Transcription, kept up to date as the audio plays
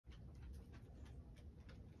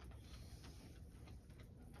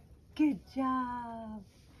Good job.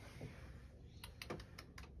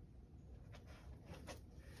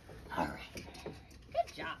 All right.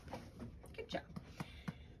 Good job. Good job.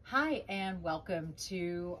 Hi, and welcome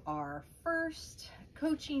to our first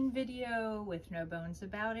coaching video with No Bones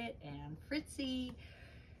About It and Fritzi.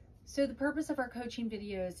 So the purpose of our coaching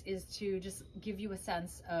videos is to just give you a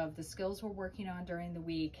sense of the skills we're working on during the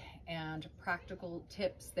week and practical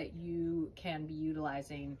tips that you can be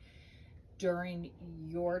utilizing during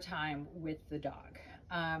your time with the dog.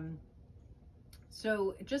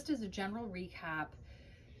 So just as a general recap,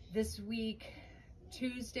 this week,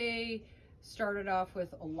 Tuesday, started off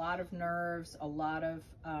with a lot of nerves, a lot of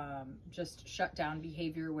just shutdown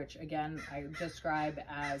behavior, which again, I describe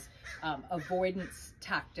as avoidance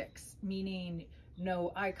tactics, meaning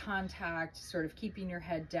no eye contact, sort of keeping your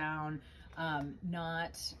head down,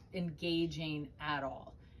 not engaging at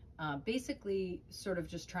all. Basically sort of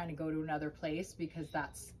just trying to go to another place because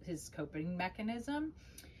that's his coping mechanism.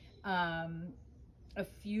 A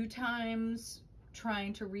few times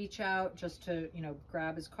trying to reach out just to,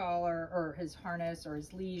 grab his collar or his harness or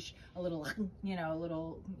his leash, a little,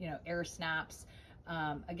 air snaps.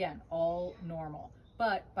 Again, all normal.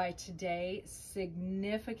 But by today,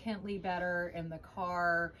 significantly better in the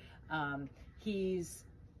car. He's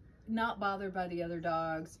not bothered by the other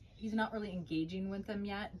dogs. He's not really engaging with them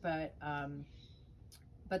yet, but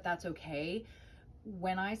that's okay.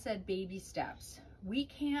 When I said baby steps, we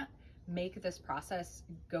can't make this process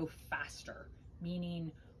go faster.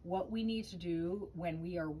 Meaning what we need to do when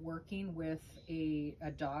we are working with a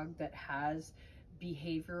dog that has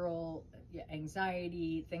behavioral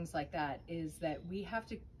anxiety, things like that, is that we have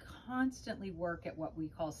to constantly work at what we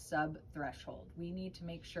call sub-threshold. We need to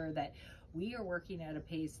make sure that we are working at a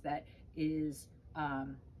pace that is,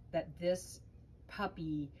 that this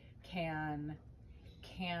puppy can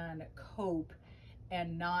cope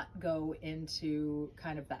and not go into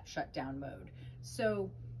kind of that shutdown mode.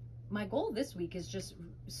 So my goal this week is just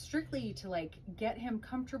strictly to get him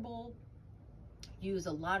comfortable, use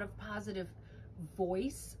a lot of positive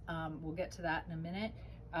voice. We'll get to that in a minute.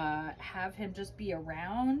 Have him just be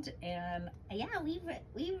around, and yeah, we've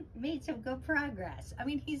made some good progress. I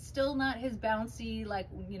mean, he's still not his bouncy,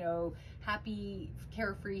 happy,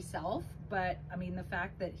 carefree self, but I mean, the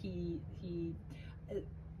fact that he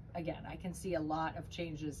again, I can see a lot of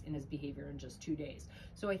changes in his behavior in just 2 days.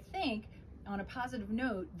 So I think on a positive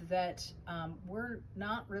note that we're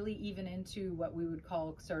not really even into what we would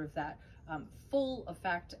call sort of that full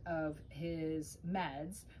effect of his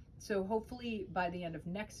meds. So hopefully by the end of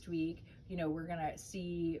next week, we're gonna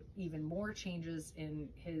see even more changes in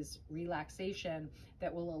his relaxation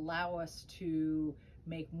that will allow us to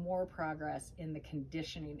make more progress in the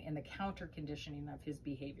conditioning and the counter conditioning of his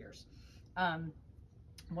behaviors.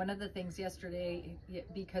 One of the things yesterday,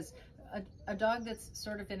 because a dog that's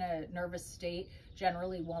sort of in a nervous state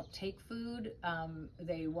generally won't take food.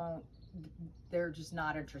 They're just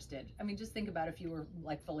not interested. I mean, just think about if you were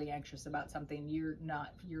fully anxious about something, you're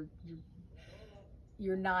not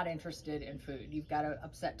interested in food. You've got an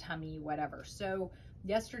upset tummy, whatever. So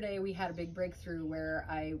yesterday we had a big breakthrough where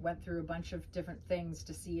I went through a bunch of different things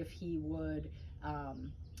to see if he would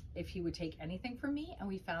take anything from me, and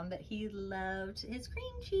we found that he loved his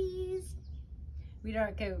cream cheese. We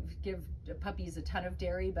don't give puppies a ton of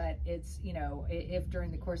dairy, but it's, if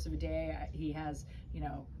during the course of a day he has,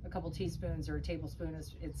 a couple teaspoons or a tablespoon,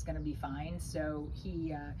 it's going to be fine. So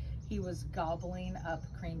he was gobbling up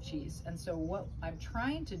cream cheese. And so what I'm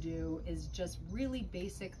trying to do is just really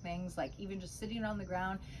basic things, like even just sitting on the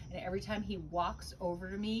ground, and every time he walks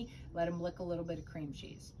over to me, let him lick a little bit of cream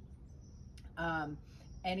cheese.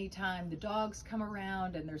 Anytime the dogs come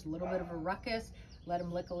around and there's a little bit of a ruckus, let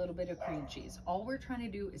him lick a little bit of cream cheese. All we're trying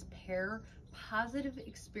to do is pair positive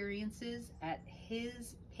experiences at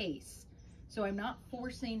his pace. So I'm not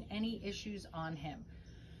forcing any issues on him.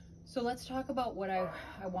 So let's talk about what I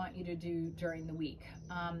want you to do during the week.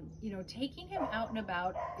 Taking him out and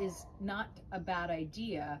about is not a bad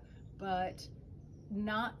idea, but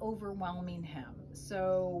not overwhelming him.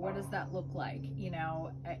 So what does that look like?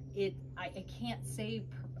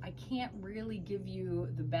 I can't really give you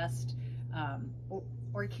the best,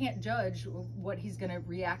 or I can't judge what he's going to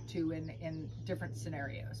react to in different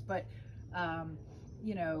scenarios. But,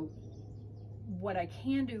 what I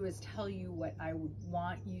can do is tell you what I would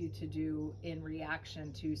want you to do in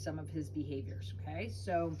reaction to some of his behaviors. Okay.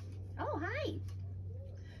 So, oh, hi.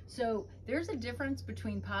 So there's a difference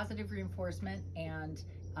between positive reinforcement and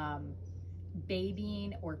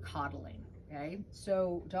babying or coddling. Okay,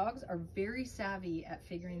 so dogs are very savvy at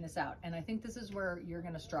figuring this out, and I think this is where you're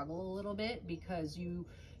going to struggle a little bit, because you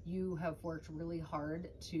have worked really hard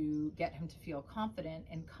to get him to feel confident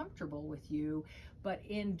and comfortable with you, but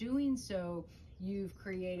in doing so, you've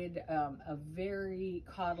created a very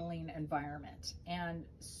coddling environment. And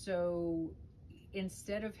so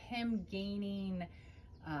instead of him gaining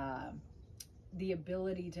the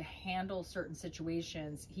ability to handle certain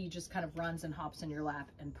situations, he just kind of runs and hops in your lap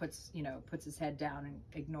and puts his head down and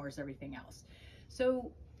ignores everything else.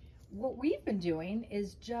 So what we've been doing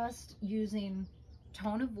is just using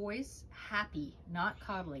tone of voice, happy, not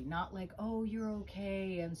coddling, not like, oh, you're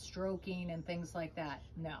okay, and stroking and things like that.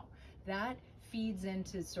 No, that feeds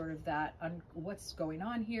into sort of that, what's going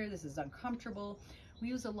on here? This is uncomfortable. We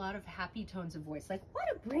use a lot of happy tones of voice, like, what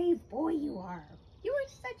a brave boy you are. You are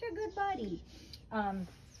such a good buddy.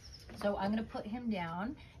 So I'm gonna put him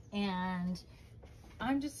down, and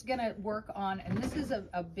I'm just gonna work on, and this is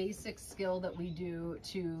a basic skill that we do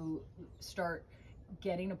to start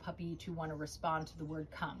getting a puppy to want to respond to the word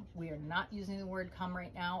come. We are not using the word come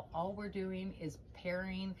right now. All we're doing is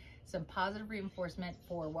pairing some positive reinforcement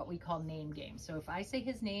for what we call name game. So if I say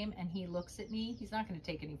his name and he looks at me, he's not going to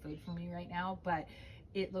take any food from me right now, but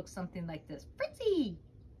it looks something like this. Fritzi!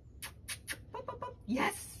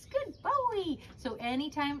 Yes, good boy. So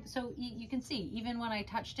anytime, so you can see, even when I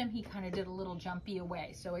touched him, he kind of did a little jumpy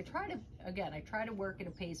away. So I try to work at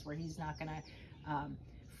a pace where he's not going to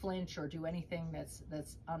flinch or do anything that's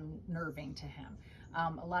unnerving to him.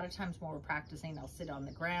 A lot of times when we're practicing, I'll sit on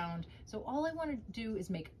the ground. So all I want to do is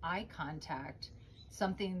make eye contact,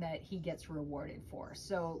 something that he gets rewarded for.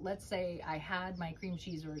 So let's say I had my cream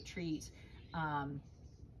cheese or a treat.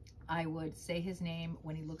 I would say his name.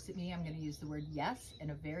 When he looks at me, I'm going to use the word yes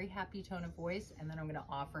in a very happy tone of voice, and then I'm going to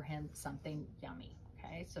offer him something yummy.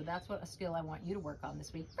 Okay, so that's what a skill I want you to work on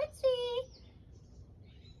this week. Fritzy!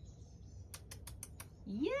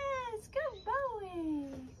 Yes, good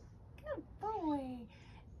boy. Good boy.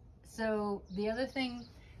 So the other thing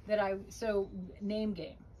that name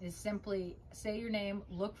game is simply say your name,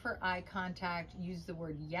 look for eye contact, use the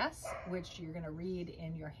word yes, which you're going to read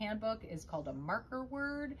in your handbook is called a marker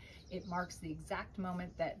word. It marks the exact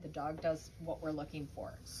moment that the dog does what we're looking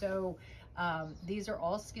for. So these are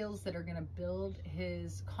all skills that are going to build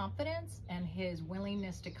his confidence and his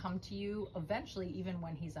willingness to come to you eventually, even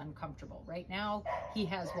when he's uncomfortable. Right now, he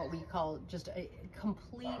has what we call just a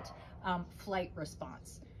complete flight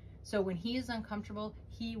response. So when he is uncomfortable,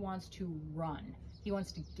 he wants to run. He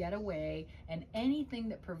wants to get away, and anything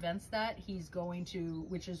that prevents that, he's going to,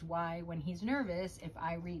 which is why when he's nervous, if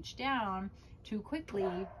I reach down too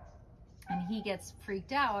quickly and he gets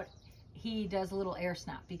freaked out, he does a little air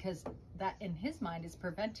snap, because that in his mind is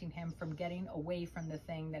preventing him from getting away from the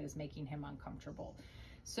thing that is making him uncomfortable.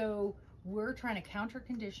 So we're trying to counter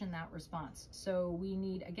condition that response. So we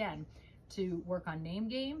need, again, to work on name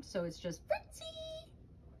game. So it's just Fritzy.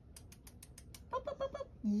 Boop, boop, boop, boop.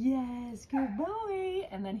 Yes, good boy.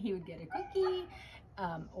 And then he would get a cookie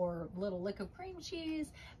or a little lick of cream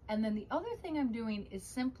cheese. And then the other thing I'm doing is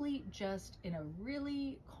simply just in a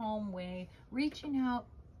really calm way, reaching out,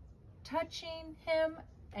 touching him,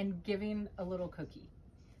 and giving a little cookie.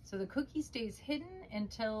 So the cookie stays hidden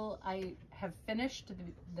until I have finished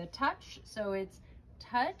the touch. So it's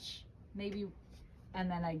touch, maybe, and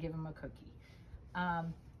then I give him a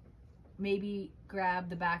cookie. Maybe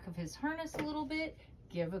grab the back of his harness a little bit,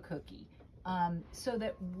 give a cookie. So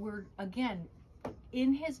that we're, again,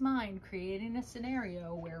 in his mind, creating a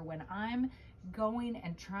scenario where when I'm going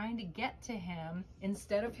and trying to get to him,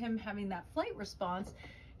 instead of him having that flight response,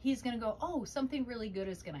 he's going to go, oh, something really good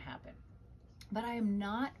is going to happen. But I am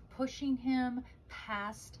not pushing him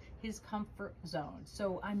past his comfort zone.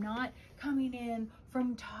 So I'm not coming in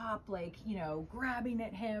from top, like, you know, grabbing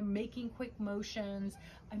at him, making quick motions.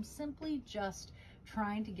 I'm simply just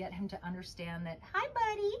trying to get him to understand that, hi,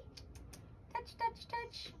 buddy, touch, touch,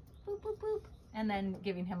 touch, boop, boop, boop, and then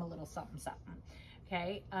giving him a little something, something.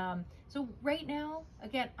 Okay, so right now,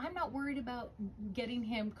 again, I'm not worried about getting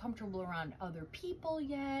him comfortable around other people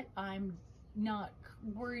yet. I'm not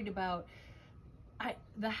worried about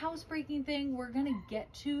the housebreaking thing we're gonna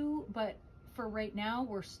get to, but for right now,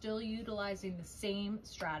 we're still utilizing the same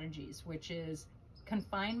strategies, which is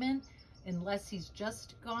confinement, unless he's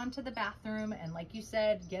just gone to the bathroom, and like you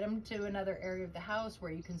said, get him to another area of the house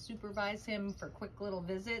where you can supervise him for quick little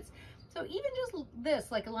visits. So even just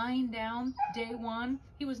this, like lying down, day one,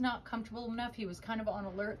 he was not comfortable enough. He was kind of on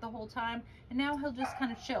alert the whole time, and now he'll just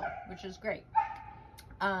kind of chill, which is great.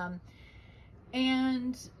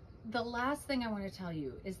 And the last thing I want to tell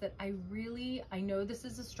you is that I know this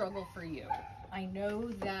is a struggle for you. I know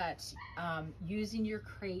that using your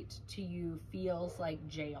crate to you feels like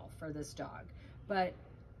jail for this dog, but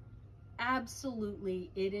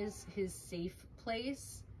absolutely it is his safe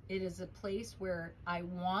place. It is a place where I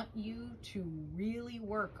want you to really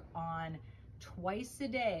work on twice a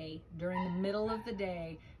day during the middle of the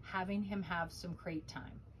day, having him have some crate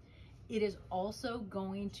time. It is also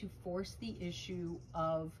going to force the issue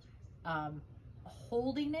of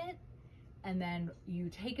holding it, and then you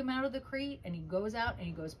take him out of the crate and he goes out and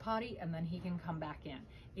he goes potty, and then he can come back in.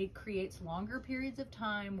 It creates longer periods of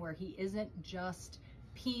time where he isn't just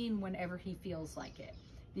peeing whenever he feels like it.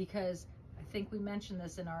 Because I think we mentioned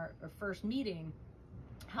this in our first meeting,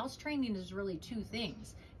 house training is really two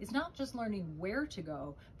things. It's not just learning where to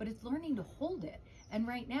go, but it's learning to hold it. And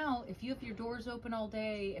right now, if you have your doors open all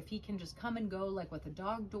day, if he can just come and go like with a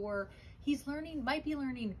dog door, he's might be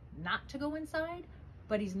learning not to go inside,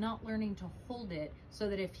 but he's not learning to hold it, so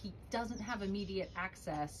that if he doesn't have immediate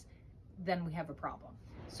access, then we have a problem.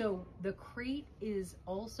 So the crate is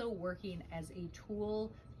also working as a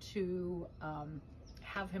tool to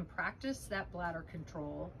have him practice that bladder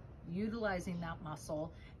control, utilizing that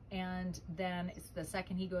muscle, and then it's the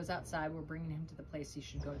second he goes outside, we're bringing him to the place he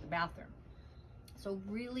should go to the bathroom. So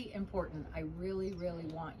really important. I really, really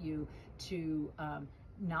want you to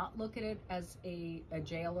not look at it as a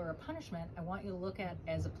jail or a punishment. I want you to look at it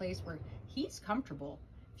as a place where he's comfortable.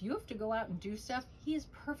 If you have to go out and do stuff, he is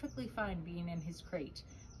perfectly fine being in his crate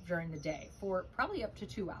during the day for probably up to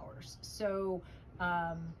 2 hours. So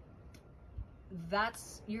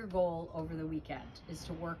that's your goal over the weekend, is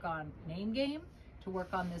to work on name game, to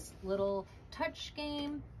work on this little touch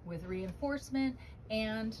game with reinforcement,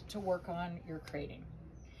 and to work on your crating.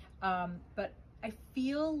 But I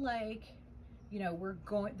feel like, you know,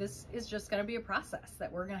 this is just going to be a process that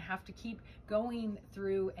we're going to have to keep going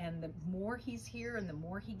through. And the more he's here and the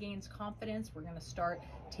more he gains confidence, we're going to start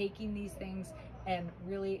taking these things and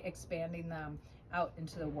really expanding them out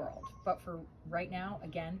into the world. But for right now,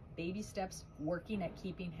 again, baby steps, working at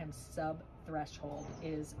keeping him sub-threshold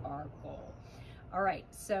is our goal. All right,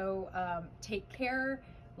 so take care.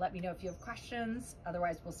 Let me know if you have questions.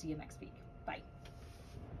 Otherwise, we'll see you next week. Bye.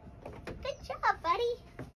 Good job, buddy.